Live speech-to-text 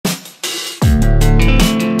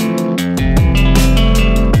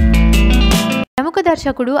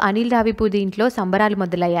దర్శకుడు అనిల్ రావిపూడి ఇంట్లో సంబరాలు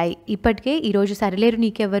మొదలయ్యాయి. ఇప్పటికే ఈరోజు సరిలేరు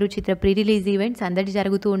నీకెవ్వరు చిత్ర ప్రీ రిలీజ్ ఈవెంట్ సందడి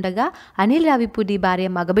జరుగుతూ ఉండగా అనిల్ రావిపూడి భార్య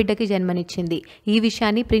మగబిడ్డకి జన్మనిచ్చింది. ఈ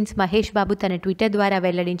విషయాన్ని ప్రిన్స్ మహేష్ బాబు తన ట్విట్టర్ ద్వారా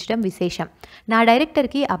వెల్లడించడం విశేషం. నా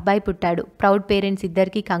డైరెక్టర్కి అబ్బాయి పుట్టాడు, ప్రౌడ్ పేరెంట్స్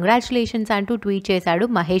ఇద్దరికి కంగ్రాచులేషన్స్ అంటూ ట్వీట్ చేశాడు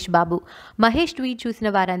మహేష్ బాబు. మహేష్ ట్వీట్ చూసిన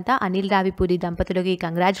వారంతా అనిల్ రావిపూడి దంపతులకి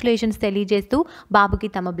కంగ్రాచులేషన్స్ తెలియజేస్తూ బాబుకి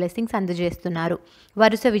తమ బ్లెస్సింగ్స్ అందజేస్తున్నారు.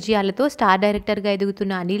 వరుస విజయాలతో స్టార్ డైరెక్టర్గా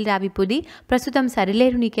ఎదుగుతున్న అనిల్ రావిపూడి ప్రస్తుతం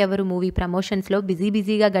సరిలేరు నీకెవ్వరు మూవీ ప్రమోషన్స్లో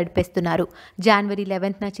బిజీగా గడిపేస్తున్నారు. జనవరి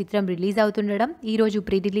 11న చిత్రం రిలీజ్ అవుతుండడం, ఈ రోజు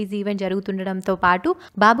ప్రీ రిలీజ్ ఈవెంట్ జరుగుతుండడంతో పాటు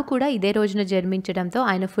బాబు కూడా ఇదే రోజున జన్మించడంతో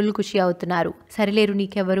ఆయన ఫుల్ ఖుషి అవుతున్నారు. సరిలేరు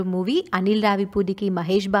నీకెవ్వరు మూవీ అనిల్ రావిపూడికి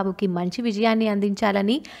మహేష్ బాబుకి మంచి విజయాన్ని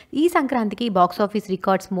అందించాలని, ఈ సంక్రాంతికి బాక్సాఫీస్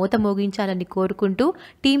రికార్డ్స్ మోత మోగించాలని కోరుకుంటూ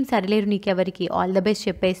team Sarileru నీకెవ్వరికి all the best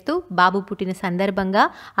చెప్పేస్తూ బాబు పుట్టిన సందర్భంగా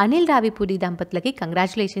అనిల్ రావిపూడి దంపతులకి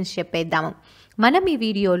కంగ్రాచులేషన్స్ చెప్పేద్దాము. మనం ఈ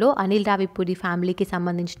వీడియోలో అనిల్ రావిపూడి ఫ్యామిలీకి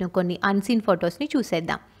సంబంధించిన కొన్ని అన్సీన్ ఫొటోస్ని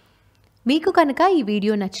చూసేద్దాం. మీకు కనుక ఈ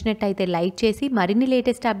వీడియో నచ్చినట్టయితే లైక్ చేసి మరిన్ని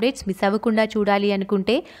లేటెస్ట్ అప్డేట్స్ మిస్ అవ్వకుండా చూడాలి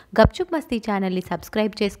అనుకుంటే గప్ చుప్ మస్తీ ఛానల్ని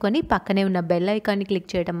సబ్స్క్రైబ్ చేసుకొని పక్కనే ఉన్న బెల్ ఐకాన్ని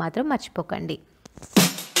క్లిక్ చేయడం మాత్రం మర్చిపోకండి.